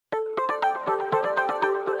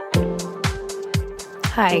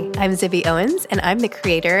Hi, I'm Zibby Owens, and I'm the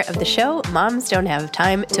creator of the show Moms Don't Have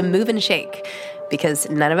Time to Move and Shake, because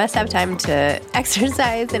none of us have time to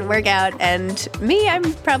exercise and work out, and me,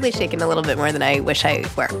 I'm probably shaking a little bit more than I wish I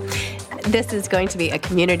were. This is going to be a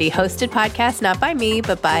community-hosted podcast, not by me,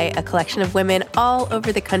 but by a collection of women all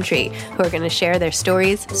over the country who are going to share their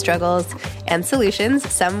stories, struggles, and solutions,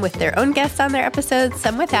 some with their own guests on their episodes,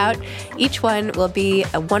 some without. Each one will be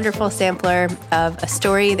a wonderful sampler of a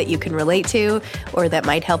story that you can relate to or that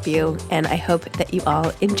might help you, and I hope that you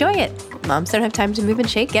all enjoy it. Moms don't have time to move and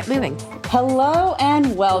shake. Get moving. Hello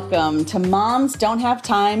and welcome to Moms Don't Have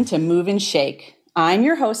Time to Move and Shake. I'm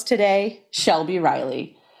your host today, Shelby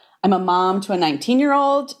Riley. I'm a mom to a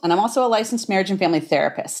 19-year-old, and I'm also a licensed marriage and family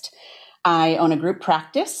therapist. I own a group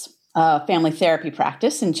practice, a family therapy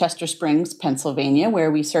practice in Chester Springs, Pennsylvania,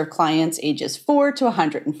 where we serve clients ages 4 to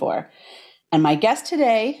 104. And my guest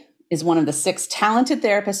today is one of the 6 talented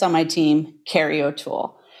therapists on my team, Carrie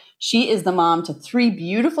O'Toole. She is the mom to 3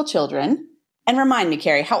 beautiful children. And remind me,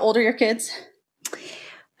 Carrie, how old are your kids?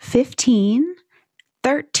 15,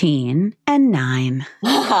 13, and 9.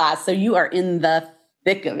 So you are in the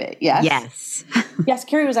thick of it, yes? Yes. Yes,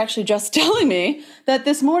 Carrie was actually just telling me that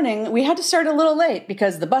this morning we had to start a little late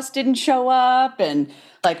because the bus didn't show up and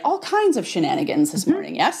like all kinds of shenanigans this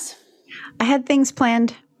morning, yes? I had things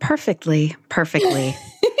planned perfectly,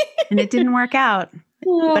 and it didn't work out.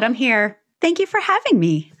 But I'm here. Thank you for having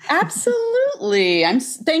me. Absolutely.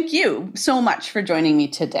 Thank you so much for joining me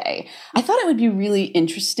today. I thought it would be really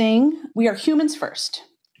interesting. We are humans first.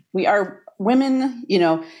 We are women,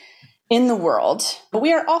 in the world, but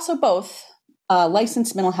we are also both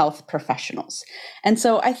licensed mental health professionals. And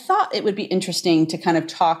so I thought it would be interesting to kind of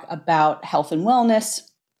talk about health and wellness,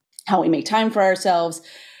 how we make time for ourselves,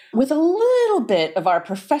 with a little bit of our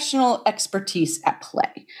professional expertise at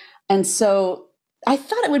play. And so I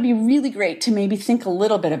thought it would be really great to maybe think a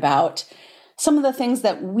little bit about some of the things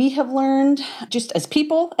that we have learned just as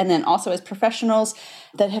people and then also as professionals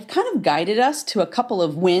that have kind of guided us to a couple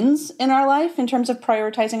of wins in our life in terms of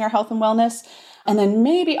prioritizing our health and wellness. And then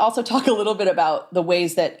maybe also talk a little bit about the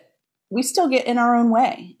ways that we still get in our own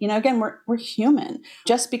way. Again, we're human.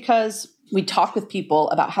 Just because we talk with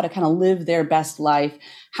people about how to kind of live their best life,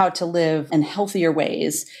 how to live in healthier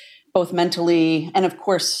ways, both mentally and of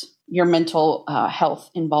course, your mental health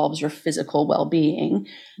involves your physical well-being,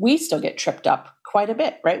 we still get tripped up quite a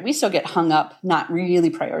bit, right? We still get hung up not really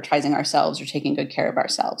prioritizing ourselves or taking good care of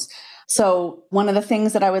ourselves. So one of the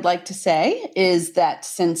things that I would like to say is that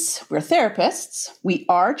since we're therapists, we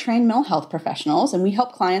are trained mental health professionals, and we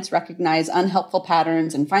help clients recognize unhelpful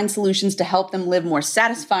patterns and find solutions to help them live more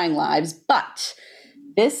satisfying lives. But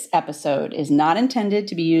this episode is not intended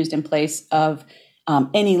to be used in place of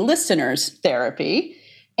any listener's therapy.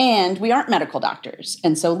 And we aren't medical doctors.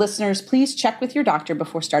 And so listeners, please check with your doctor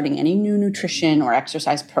before starting any new nutrition or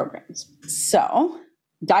exercise programs. So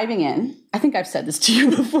diving in, I think I've said this to you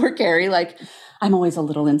before, Carrie, I'm always a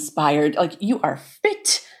little inspired. You are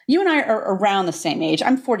fit. You and I are around the same age.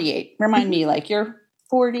 I'm 48. Remind me, you're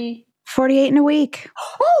 40. 48 in a week.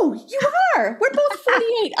 Oh, you are. We're both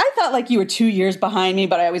 48. I thought you were 2 years behind me,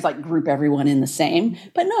 but I always group everyone in the same.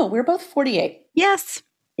 But no, we're both 48. Yes.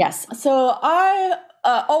 Yes. So I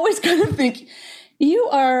always kind of think you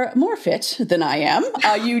are more fit than I am.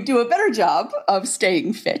 You do a better job of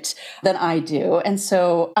staying fit than I do. And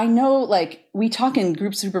so I know we talk in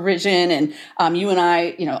group supervision and you and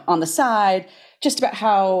I, on the side, just about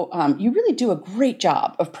how you really do a great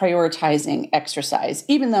job of prioritizing exercise,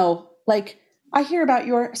 even though I hear about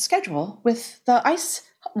your schedule with the ice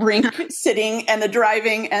rink sitting and the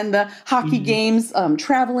driving and the hockey games,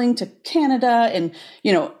 traveling to Canada and,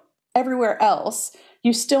 everywhere else.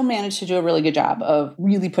 You still manage to do a really good job of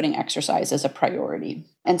really putting exercise as a priority.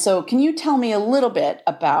 And so can you tell me a little bit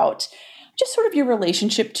about just sort of your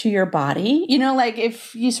relationship to your body?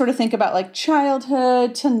 If you sort of think about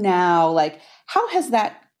childhood to now, how has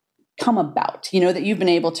that come about, that you've been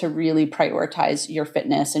able to really prioritize your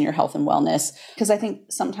fitness and your health and wellness? Because I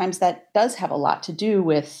think sometimes that does have a lot to do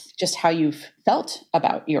with just how you've felt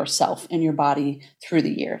about yourself and your body through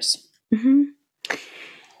the years. Mm-hmm.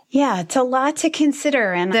 Yeah, it's a lot to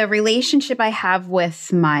consider. And the relationship I have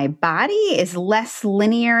with my body is less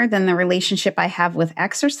linear than the relationship I have with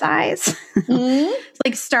exercise.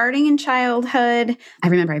 Mm-hmm. Starting in childhood, I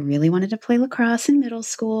remember I really wanted to play lacrosse in middle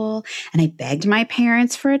school, and I begged my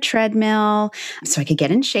parents for a treadmill so I could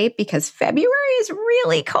get in shape because February is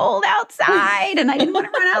really cold outside and I didn't want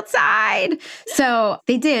to run outside. So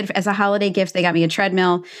they did. As a holiday gift, they got me a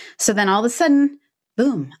treadmill. So then all of a sudden,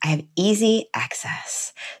 boom, I have easy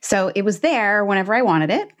access. So it was there whenever I wanted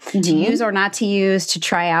it to use or not to use, to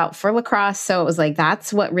try out for lacrosse. So it was like,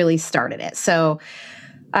 that's what really started it. So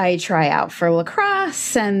I try out for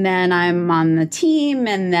lacrosse, and then I'm on the team,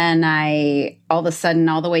 and then all of a sudden,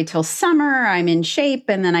 all the way till summer, I'm in shape,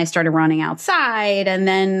 and then I started running outside, and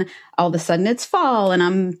then all of a sudden it's fall, and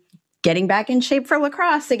I'm getting back in shape for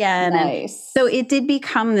lacrosse again. Nice. And so it did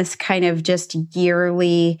become this kind of just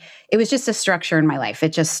yearly, it was just a structure in my life.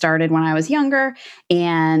 It just started when I was younger,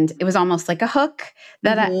 and it was almost like a hook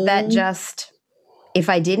that that just, if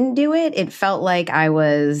I didn't do it, it felt like I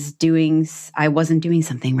wasn't doing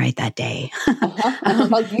something right that day.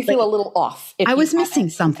 Like you feel a little off. I was missing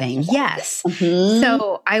something. Yes.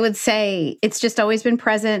 So I would say it's just always been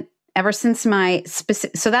present ever since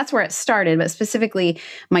so that's where it started. But specifically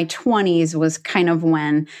my 20s was kind of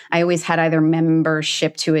when I always had either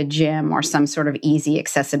membership to a gym or some sort of easy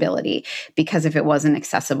accessibility, because if it wasn't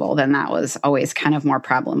accessible, then that was always kind of more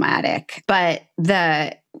problematic. But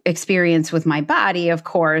the experience with my body, of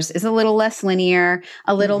course, is a little less linear,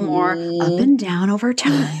 a little more up and down over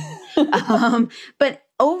time. But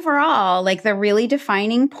overall, like the really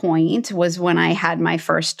defining point was when I had my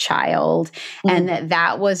first child. And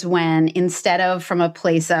that was when, instead of from a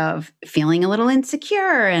place of feeling a little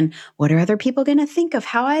insecure and what are other people going to think of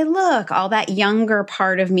how I look, all that younger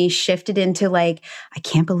part of me shifted into like, I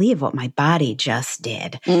can't believe what my body just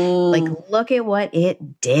did. Like, look at what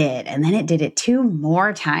it did. And then it did it 2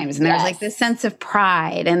 more times. And there's like this sense of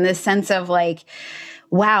pride and this sense of like,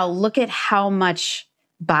 wow, look at how much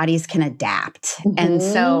bodies can adapt. And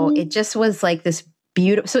so it just was like this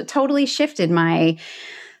beautiful, so it totally shifted my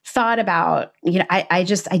thought about, I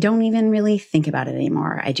don't even really think about it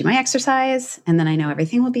anymore. I do my exercise and then I know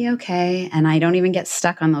everything will be okay. And I don't even get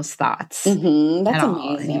stuck on those thoughts. That's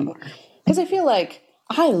amazing. Because I feel like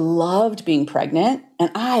I loved being pregnant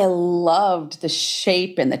and I loved the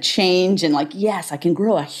shape and the change and like, yes, I can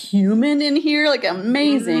grow a human in here, like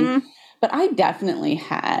amazing. But I definitely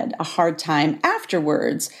had a hard time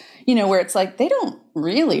afterwards, where it's like they don't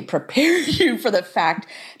really prepare you for the fact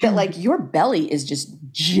that like your belly is just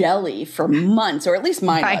jelly for months, or at least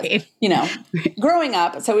mine was, growing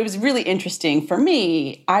up. So it was really interesting for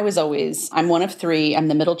me. I'm one of 3. I'm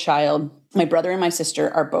the middle child. My brother and my sister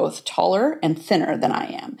are both taller and thinner than I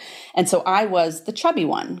am. And so I was the chubby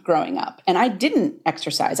one growing up. And I didn't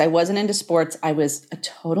exercise. I wasn't into sports. I was a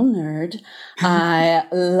total nerd. I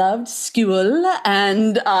loved school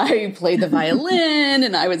and I played the violin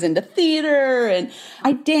and I was into theater and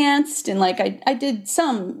I danced and like I did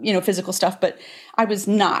some, physical stuff, but I was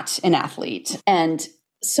not an athlete. And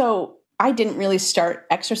so I didn't really start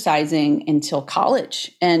exercising until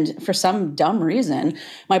college. And for some dumb reason,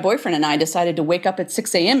 my boyfriend and I decided to wake up at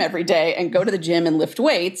 6 a.m. every day and go to the gym and lift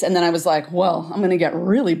weights. And then I was like, well, I'm going to get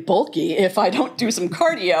really bulky if I don't do some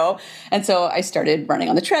cardio. And so I started running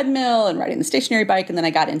on the treadmill and riding the stationary bike. And then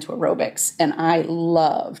I got into aerobics and I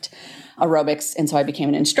loved aerobics. And so I became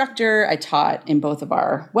an instructor. I taught in both of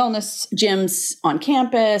our wellness gyms on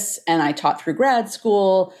campus and I taught through grad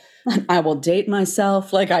school. I will date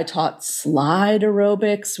myself. Like I taught slide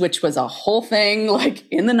aerobics, which was a whole thing like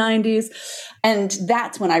in the 90s. And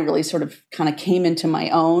that's when I really sort of kind of came into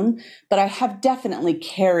my own. But I have definitely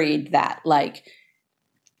carried that, like,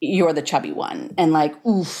 you're the chubby one and like,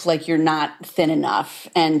 oof, like you're not thin enough.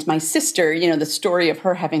 And my sister, the story of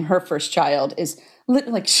her having her first child is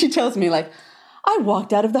like, she tells me like, I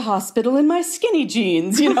walked out of the hospital in my skinny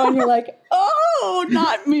jeans, and you're like, oh,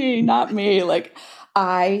 not me. Like,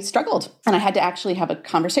 I struggled and I had to actually have a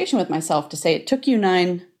conversation with myself to say, it took you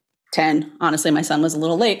 9, 10. Honestly, my son was a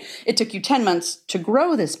little late. It took you 10 months to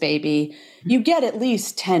grow this baby. You get at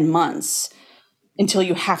least 10 months until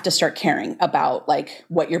you have to start caring about like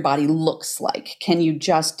what your body looks like. Can you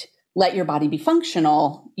just let your body be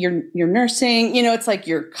functional? You're nursing, it's like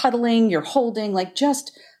you're cuddling, you're holding, like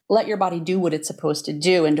just let your body do what it's supposed to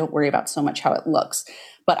do and don't worry about so much how it looks.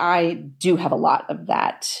 But I do have a lot of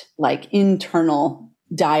that like internal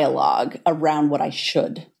dialogue around what I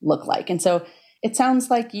should look like. And so it sounds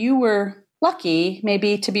like you were lucky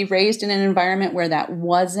maybe to be raised in an environment where that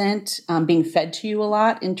wasn't being fed to you a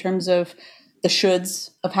lot in terms of the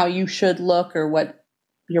shoulds of how you should look or what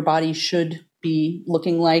your body should be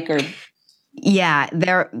looking like. Or yeah,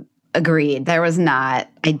 agreed. I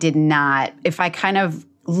did not. If I kind of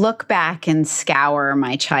look back and scour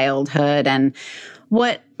my childhood and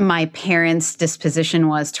what my parents' disposition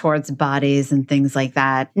was towards bodies and things like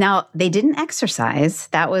that. Now, they didn't exercise.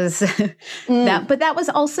 That was but that was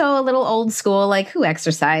also a little old school, like who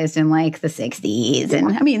exercised in like the 60s.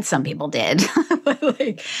 And I mean, some people did,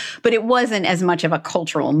 but it wasn't as much of a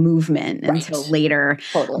cultural movement until later.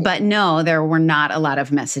 Totally. But no, there were not a lot of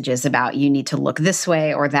messages about you need to look this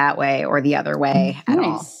way or that way or the other way at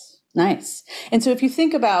all. Nice. And so if you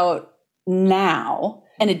think about now,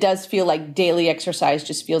 and it does feel like daily exercise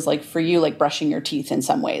just feels like for you, like brushing your teeth in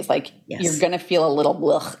some ways, like you're going to feel a little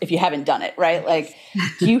blech if you haven't done it, right? Like,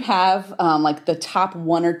 do you have like the top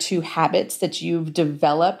 1 or 2 habits that you've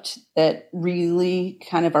developed that really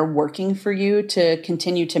kind of are working for you to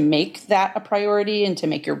continue to make that a priority and to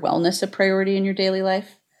make your wellness a priority in your daily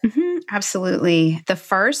life? Mm-hmm, absolutely. The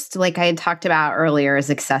first, like I had talked about earlier, is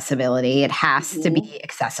accessibility. It has to be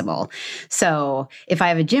accessible. So if I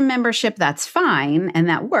have a gym membership, that's fine and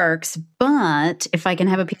that works. But if I can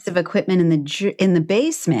have a piece of equipment in the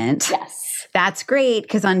basement, that's great,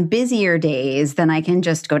 because on busier days, then I can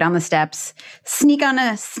just go down the steps, sneak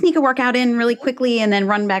a workout in really quickly, and then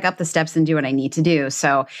run back up the steps and do what I need to do.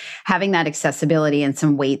 So having that accessibility and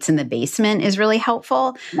some weights in the basement is really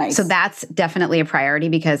helpful. Nice. So that's definitely a priority,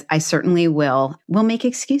 because I certainly will make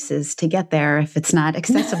excuses to get there if it's not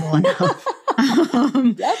accessible enough.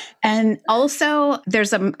 And also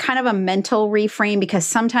there's a kind of a mental reframe, because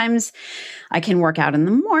sometimes I can work out in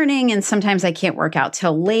the morning and sometimes I can't work out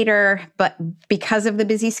till later, but because of the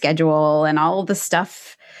busy schedule and all of the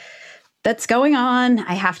stuff that's going on,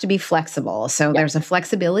 I have to be flexible. So there's a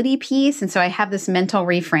flexibility piece. And so I have this mental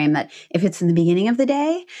reframe that if it's in the beginning of the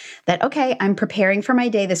day, that, okay, I'm preparing for my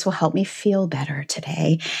day. This will help me feel better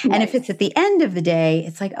today. Nice. And if it's at the end of the day,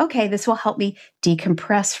 it's like, okay, this will help me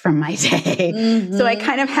decompress from my day. Mm-hmm. So I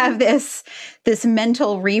kind of have this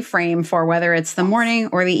mental reframe for whether it's the morning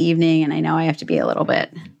or the evening. And I know I have to be a little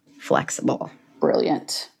bit flexible.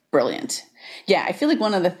 Brilliant. Yeah, I feel like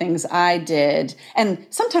one of the things I did, and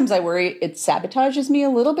sometimes I worry it sabotages me a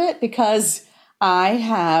little bit, because I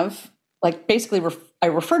have like basically I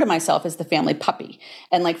refer to myself as the family puppy.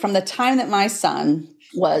 And like from the time that my son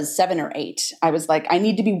was 7 or 8, I was like, I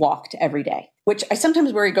need to be walked every day, which I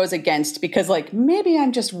sometimes worry goes against, because like maybe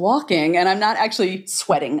I'm just walking and I'm not actually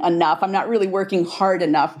sweating enough. I'm not really working hard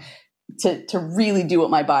enough to really do what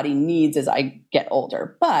my body needs as I get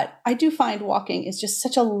older. But I do find walking is just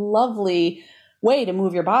such a lovely way to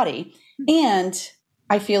move your body. And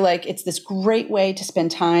I feel like it's this great way to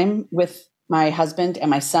spend time with my husband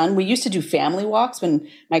and my son. We used to do family walks when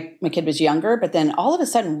my kid was younger, but then all of a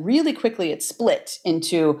sudden, really quickly, it split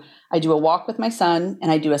into, I do a walk with my son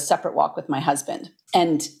and I do a separate walk with my husband.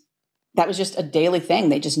 And that was just a daily thing.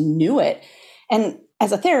 They just knew it. And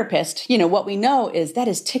as a therapist, what we know is that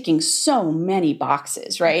is ticking so many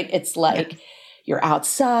boxes, right? It's like you're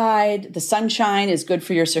outside, the sunshine is good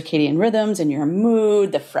for your circadian rhythms and your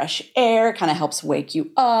mood. The fresh air kind of helps wake you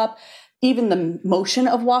up. Even the motion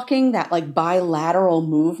of walking, that like bilateral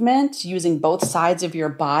movement using both sides of your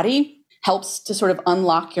body, helps to sort of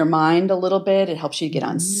unlock your mind a little bit. It helps you get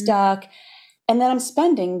unstuck. And then I'm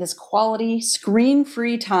spending this quality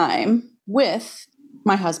screen-free time with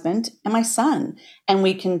my husband and my son. And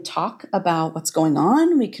we can talk about what's going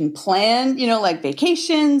on. We can plan, like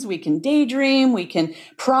vacations. We can daydream. We can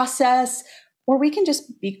process, or we can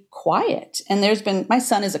just be quiet. And my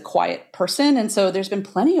son is a quiet person. And so there's been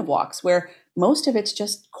plenty of walks where most of it's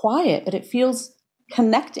just quiet, but it feels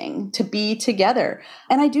connecting to be together.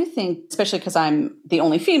 And I do think, especially because I'm the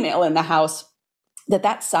only female in the house,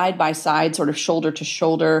 that side by side, sort of shoulder to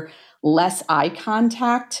shoulder, less eye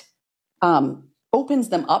contact, opens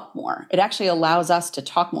them up more. It actually allows us to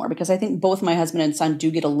talk more, because I think both my husband and son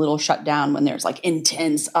do get a little shut down when there's like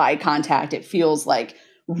intense eye contact. It feels like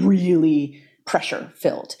really pressure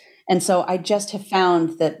filled. And so I just have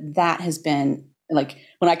found that has been like,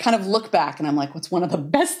 when I kind of look back and I'm like, what's one of the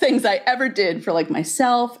best things I ever did for like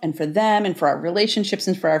myself and for them and for our relationships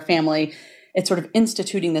and for our family, it's sort of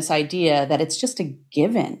instituting this idea that it's just a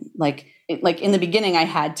given. Like in the beginning, I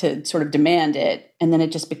had to sort of demand it, and then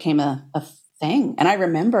it just became a thing. And I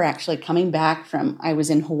remember actually coming back I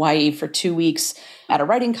was in Hawaii for 2 weeks at a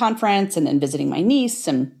writing conference and then visiting my niece.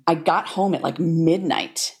 And I got home at like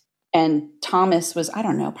midnight, and Thomas was, I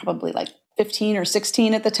don't know, probably like 15 or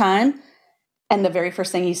 16 at the time. And the very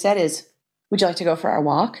first thing he said is, would you like to go for our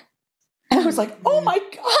walk? And I was like, oh my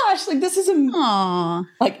gosh, like this is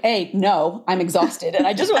like, A, no, I'm exhausted and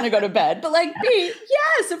I just want to go to bed. But like, B,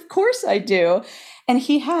 yes, of course I do. And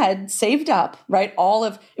he had saved up, right?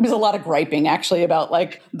 It was a lot of griping actually about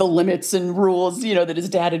like the limits and rules, that his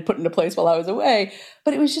dad had put into place while I was away.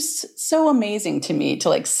 But it was just so amazing to me to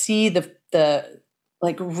like see the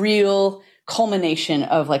like real culmination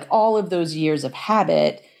of like all of those years of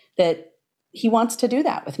habit that he wants to do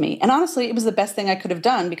that with me. And honestly, it was the best thing I could have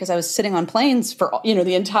done because I was sitting on planes for,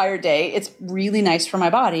 the entire day. It's really nice for my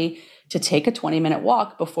body to take a 20-minute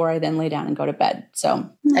walk before I then lay down and go to bed. So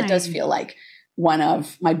That does feel like one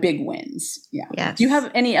of my big wins. Yeah. Yes. Do you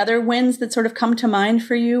have any other wins that sort of come to mind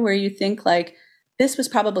for you where you think like, this was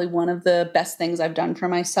probably one of the best things I've done for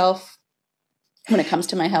myself when it comes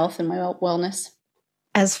to my health and my wellness?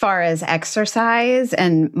 As far as exercise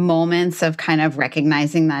and moments of kind of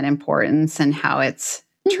recognizing that importance and how it's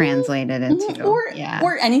translated into.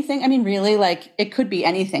 Or anything. I mean, really, like it could be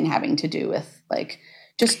anything having to do with like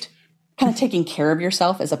just kind of taking care of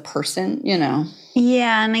yourself as a person, Yeah.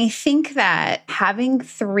 And I think that having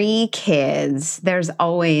 3 kids, there's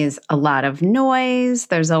always a lot of noise.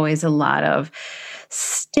 There's always a lot of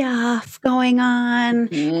stuff going on.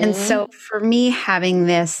 And so for me, having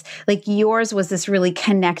this, like yours was this really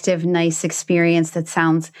connective, nice experience that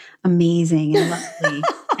sounds amazing and lovely.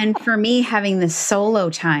 And for me, having this solo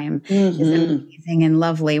time is amazing and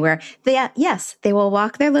lovely where they will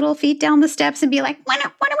walk their little feet down the steps and be like, what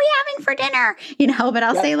are we having for dinner? But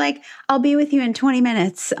I'll say like, I'll be with you in 20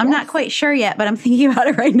 minutes. I'm not quite sure yet, but I'm thinking about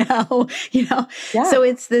it right now, So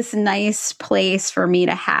it's this nice place for me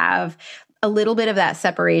to have a little bit of that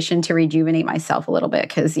separation to rejuvenate myself a little bit.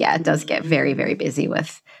 Cause it does get very, very busy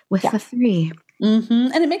with the 3.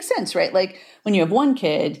 And it makes sense, right? Like when you have one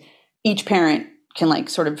kid, each parent can like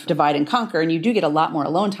sort of divide and conquer and you do get a lot more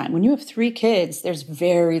alone time. When you have 3 kids, there's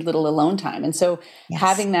very little alone time. And so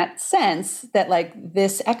having that sense that like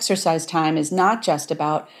this exercise time is not just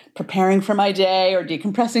about preparing for my day or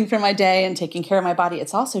decompressing for my day and taking care of my body.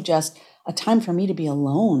 It's also just a time for me to be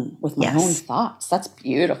alone with my own thoughts. That's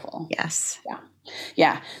beautiful. Yes.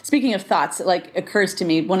 Yeah. Speaking of thoughts, it like occurs to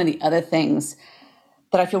me, one of the other things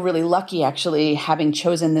that I feel really lucky actually having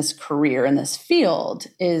chosen this career in this field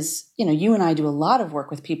is, you and I do a lot of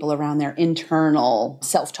work with people around their internal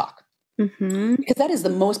self-talk because that is the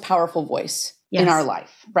most powerful voice in our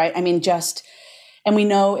life, right? I mean, and we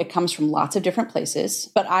know it comes from lots of different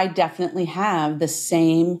places, but I definitely have the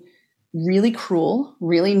same really cruel,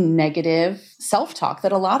 really negative self-talk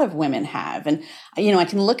that a lot of women have. And, I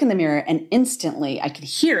can look in the mirror and instantly I can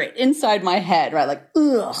hear it inside my head, right? Like,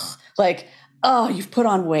 ugh, like, oh, you've put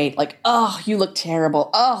on weight. Like, oh, you look terrible.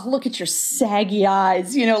 Oh, look at your saggy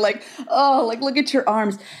eyes, like, oh, like, look at your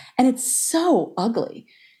arms. And it's so ugly.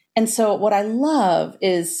 And so what I love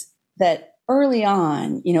is that early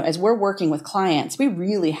on, as we're working with clients, we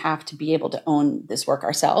really have to be able to own this work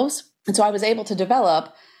ourselves. And so I was able to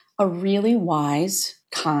develop a really wise,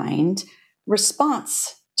 kind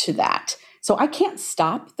response to that. So I can't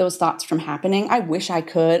stop those thoughts from happening. I wish I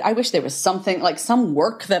could. I wish there was something like some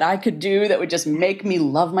work that I could do that would just make me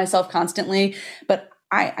love myself constantly. But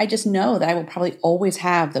I just know that I will probably always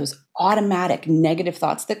have those automatic negative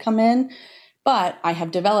thoughts that come in. But I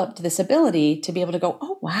have developed this ability to be able to go,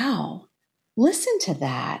 oh, wow, listen to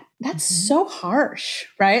that. That's so harsh,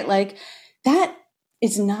 right? Like that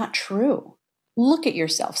is not true. Look at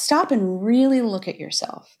yourself. Stop and really look at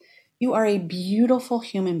yourself. You are a beautiful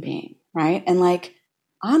human being, right? And like,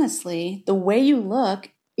 honestly, the way you look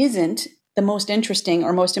isn't the most interesting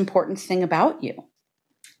or most important thing about you.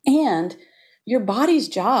 And your body's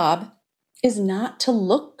job is not to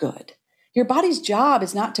look good. Your body's job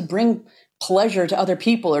is not to bring pleasure to other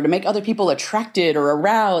people or to make other people attracted or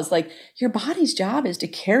aroused. Like your body's job is to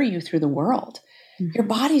carry you through the world. Your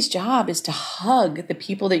body's job is to hug the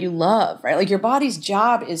people that you love, right? Like your body's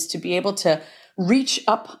job is to be able to reach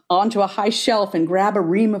up onto a high shelf and grab a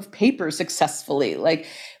ream of paper successfully. Like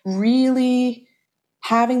really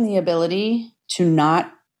having the ability to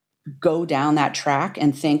not go down that track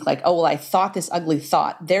and think like, oh, well, I thought this ugly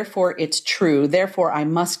thought, therefore it's true. Therefore I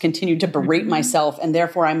must continue to berate myself and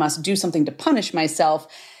therefore I must do something to punish myself.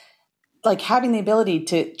 Like having the ability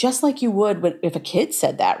to, just like you would if a kid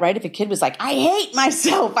said that, right? If a kid was like, I hate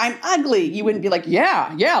myself, I'm ugly. You wouldn't be like,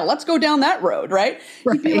 yeah, let's go down that road, right?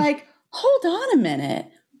 You'd be like, hold on a minute.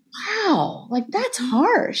 Wow, like that's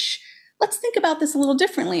harsh. Let's think about this a little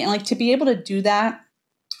differently. And like to be able to do that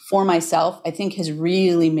for myself, I think has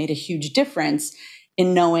really made a huge difference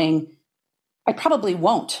in knowing I probably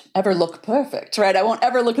won't ever look perfect, right? I won't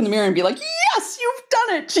ever look in the mirror and be like, yes, you've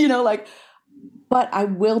done it, but I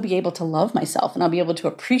will be able to love myself and I'll be able to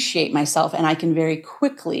appreciate myself. And I can very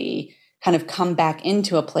quickly kind of come back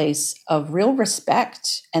into a place of real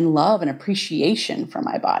respect and love and appreciation for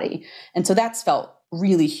my body. And so that's felt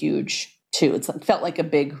really huge too. It's felt like a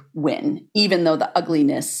big win, even though the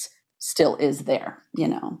ugliness still is there,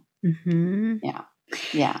 Yeah.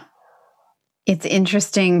 It's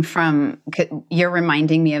interesting you're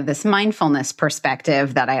reminding me of this mindfulness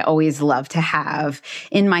perspective that I always love to have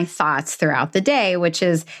in my thoughts throughout the day, which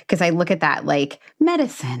is because I look at that like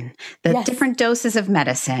medicine, the different doses of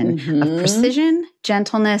medicine, of precision,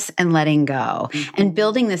 gentleness, and letting go, and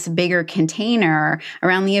building this bigger container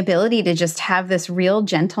around the ability to just have this real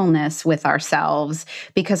gentleness with ourselves,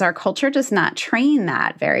 because our culture does not train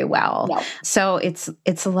that very well. No. So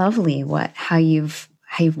it's lovely how you've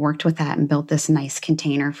worked with that and built this nice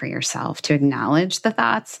container for yourself to acknowledge the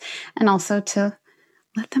thoughts and also to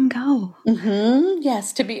let them go. Mm-hmm.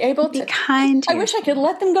 Yes, to be able to be kind. I wish I could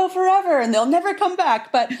let them go forever and they'll never come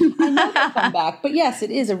back, but I know they'll come back. But yes,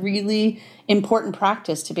 it is a really important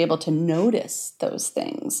practice to be there to notice those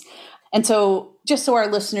things. And so just so our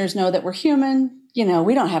listeners know that we're human,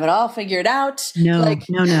 we don't have it all figured out. No.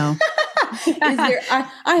 I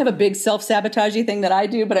have a big self-sabotagey thing that I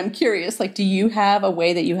do, but I'm curious, do you have a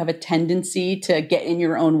way that you have a tendency to get in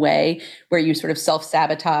your own way where you sort of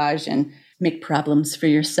self-sabotage and make problems for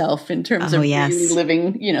yourself in terms of really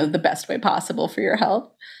living, the best way possible for your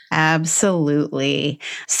health? Absolutely.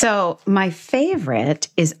 So my favorite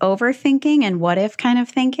is overthinking and what if kind of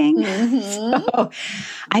thinking. Mm-hmm. So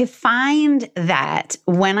I find that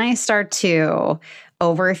when I start to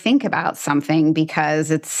overthink about something because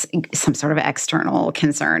it's some sort of external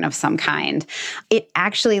concern of some kind, it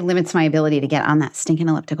actually limits my ability to get on that stinking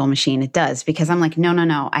elliptical machine. It does, because I'm like,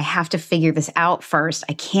 no, I have to figure this out first.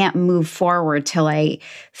 I can't move forward till I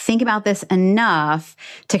think about this enough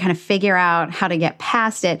to kind of figure out how to get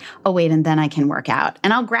past it. Oh, wait, and then I can work out.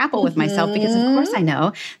 And I'll grapple with myself because, of course, I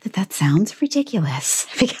know that sounds ridiculous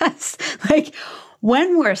because,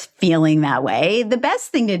 when we're feeling that way, the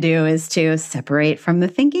best thing to do is to separate from the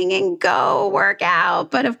thinking and go work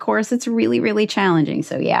out. But of course, it's really, really challenging.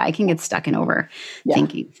 So yeah, I can get stuck in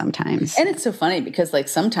overthinking sometimes. And it's so funny because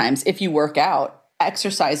sometimes if you work out,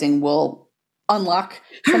 exercising will unlock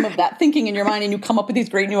some of that thinking in your mind and you come up with these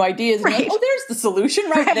great new ideas. And you're like, oh, there's the solution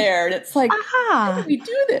right there. And it's like, how do we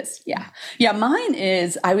do this? Yeah. Yeah. Mine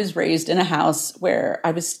is, I was raised in a house where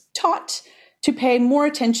I was taught to pay more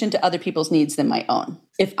attention to other people's needs than my own.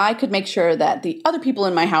 If I could make sure that the other people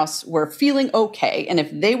in my house were feeling okay, and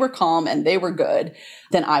if they were calm and they were good,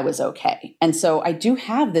 then I was okay. And so I do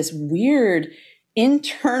have this weird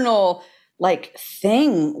internal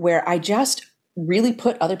thing where I just really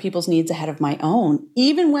put other people's needs ahead of my own,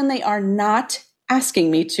 even when they are not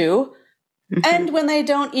asking me to, and when they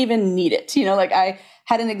don't even need it. I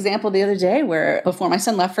had an example the other day where before my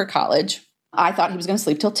son left for college, I thought he was going to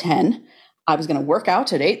sleep till 10. I was going to work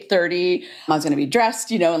out at 8:30. I was going to be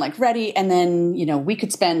dressed, and ready. And then, we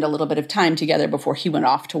could spend a little bit of time together before he went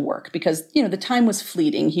off to work because, the time was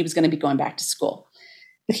fleeting. He was going to be going back to school.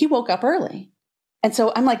 But he woke up early. And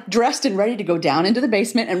so I'm dressed and ready to go down into the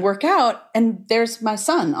basement and work out. And there's my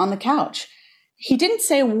son on the couch. He didn't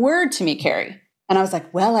say a word to me, Carrie. And I was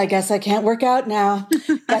like, well, I guess I can't work out now.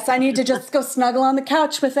 Guess I need to just go snuggle on the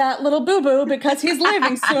couch with that little boo-boo because he's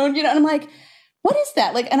leaving soon. And I'm like, what is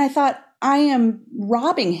that? And I thought, I am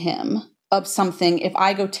robbing him of something if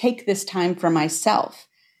I go take this time for myself.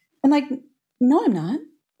 And no, I'm not.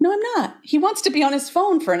 No, I'm not. He wants to be on his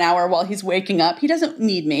phone for an hour while he's waking up. He doesn't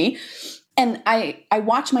need me. And I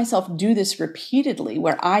watch myself do this repeatedly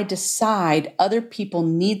where I decide other people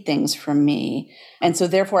need things from me. And so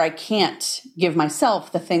therefore I can't give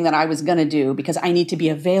myself the thing that I was going to do because I need to be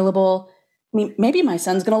available. I mean, maybe my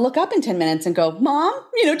son's going to look up in 10 minutes and go, Mom,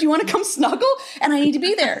 do you want to come snuggle? And I need to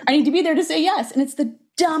be there. I need to be there to say yes. And it's the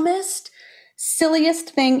dumbest, silliest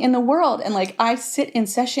thing in the world. And I sit in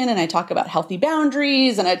session and I talk about healthy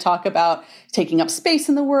boundaries and I talk about taking up space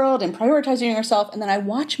in the world and prioritizing yourself. And then I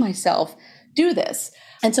watch myself do this.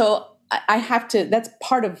 And so I have to, that's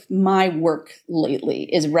part of my work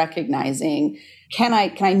lately is recognizing, can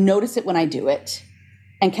I notice it when I do it?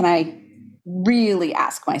 And can I really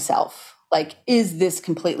ask myself, is this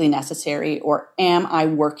completely necessary, or am I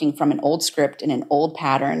working from an old script and an old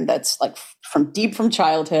pattern that's from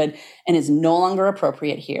childhood and is no longer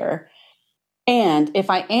appropriate here? And if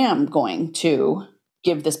I am going to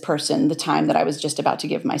give this person the time that I was just about to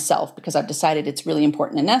give myself because I've decided it's really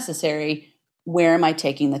important and necessary, where am I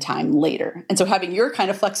taking the time later? And so having your kind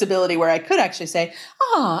of flexibility where I could actually say,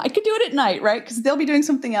 I could do it at night, right? Because they'll be doing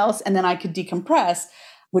something else and then I could decompress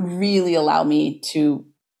would really allow me to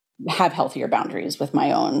have healthier boundaries with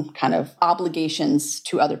my own kind of obligations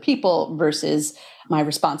to other people versus my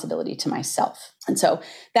responsibility to myself. And so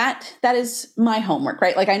that is my homework,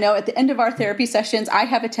 right? I know at the end of our therapy sessions, I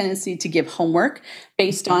have a tendency to give homework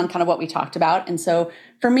based on kind of what we talked about. And so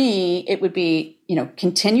for me, it would be,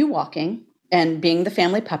 continue walking, and being the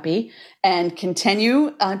family puppy and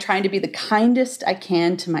continue trying to be the kindest I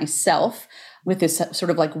can to myself with this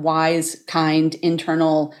sort of like wise, kind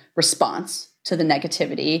internal response to the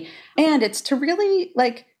negativity. And it's to really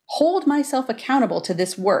like hold myself accountable to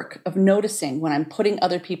this work of noticing when I'm putting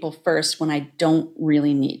other people first when I don't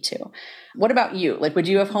really need to. What about you? Like, would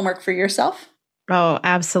you have homework for yourself? Oh,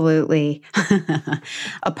 absolutely.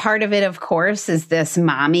 A part of it, of course, is this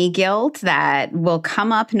mommy guilt that will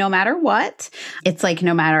come up no matter what. It's like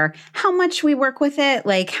no matter how much we work with it,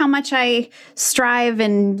 like how much I strive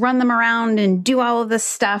and run them around and do all of this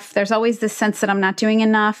stuff, there's always this sense that I'm not doing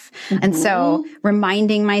enough. Mm-hmm. And so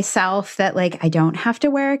reminding myself that like I don't have to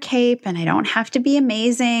wear a cape and I don't have to be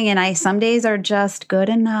amazing and some days are just good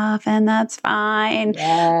enough and that's fine.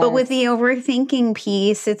 Yes. But with the overthinking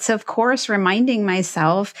piece, it's of course reminding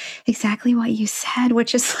myself exactly what you said,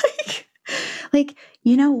 which is like,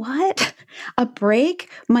 you know what? A break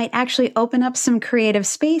might actually open up some creative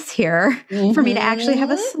space here for me to actually have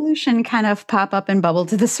a solution kind of pop up and bubble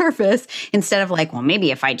to the surface instead of like, well, maybe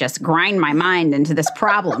if I just grind my mind into this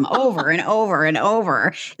problem over and over and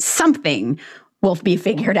over, something will be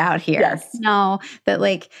figured out here. Yes. No, that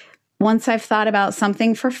like once I've thought about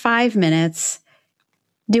something for 5 minutes,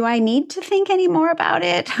 do I need to think any more about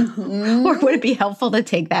it? Or would it be helpful to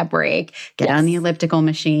take that break, get on the elliptical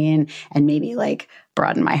machine, and maybe like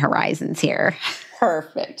broaden my horizons here?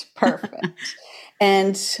 Perfect.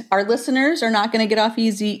 And our listeners are not going to get off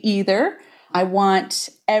easy either. I want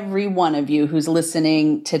every one of you who's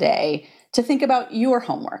listening today to think about your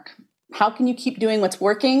homework. How can you keep doing what's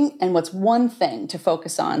working and what's one thing to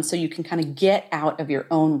focus on so you can kind of get out of your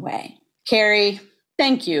own way? Carrie,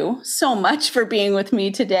 thank you so much for being with me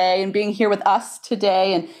today and being here with us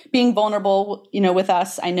today and being vulnerable, with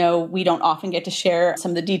us. I know we don't often get to share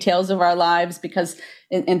some of the details of our lives because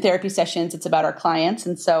in therapy sessions, it's about our clients.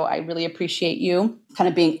 And so I really appreciate you kind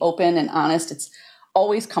of being open and honest. It's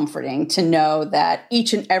always comforting to know that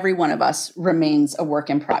each and every one of us remains a work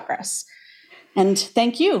in progress. And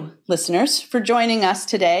thank you, listeners, for joining us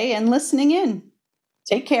today and listening in.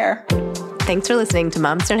 Take care. Thanks for listening to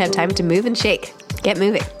Moms Don't Have Time to Move and Shake. Get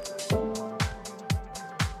moving.